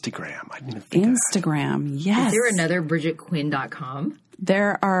BridgetQuinnAuthor.com. Instagram. I didn't even think Instagram, yes. Is there another BridgetQuinn.com?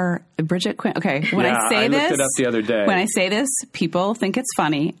 There are Bridget Quinn. Okay, when I say this, looked it up the other day. When I say this, people think it's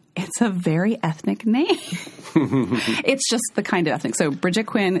funny. It's a very ethnic name. It's just the kind of ethnic. So Bridget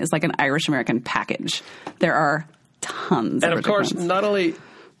Quinn is like an Irish-American package. There are tons. And of of course, Quinns. not only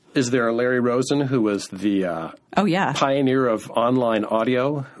is there a Larry Rosen, who was the pioneer of online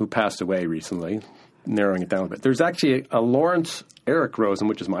audio, who passed away recently, narrowing it down a bit. There's actually a Lawrence Eric Rosen,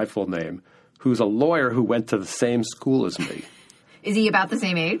 which is my full name, who's a lawyer who went to the same school as me. Is he about the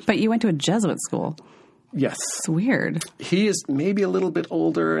same age? But you went to a Jesuit school. Yes. It's weird. He is maybe a little bit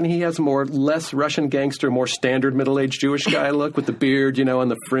older, and he has less Russian gangster, more standard middle-aged Jewish guy look with the beard, and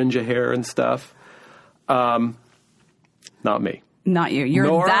the fringe of hair and stuff. Not me. Not you.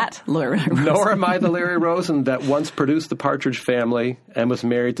 You're that Larry Rosen. Nor am I the Larry Rosen that once produced The Partridge Family and was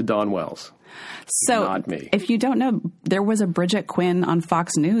married to Dawn Wells. So, not me. If you don't know, there was a Bridget Quinn on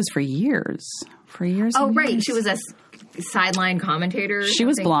Fox News for years. Oh, right. She was a sideline commentator. She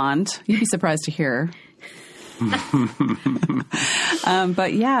was blonde. You'd be surprised to hear.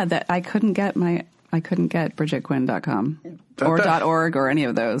 But yeah, that I couldn't get BridgetQuinn.com or .org or any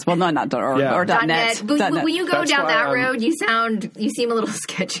of those. Well, not .org or .net. But when you go down that road, you seem a little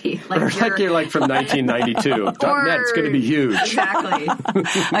sketchy. You're like from 1992. .net's going to be huge. Exactly.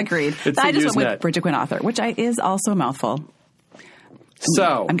 Agreed. I just went with Bridget Quinn Author, which is also a mouthful.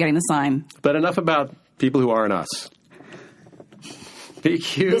 So I'm getting the sign. But enough about people who aren't us.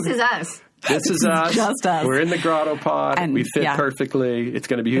 BQ. This is us. This is us. Just us. We're in the Grotto Pod. And, we fit perfectly. It's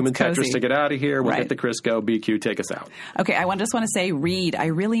going to be human Tetris to get out of here. We'll get the Crisco. BQ, take us out. Okay, I just want to say, read. I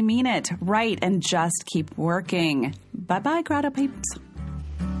really mean it. Write and just keep working. Bye-bye, Grotto peeps.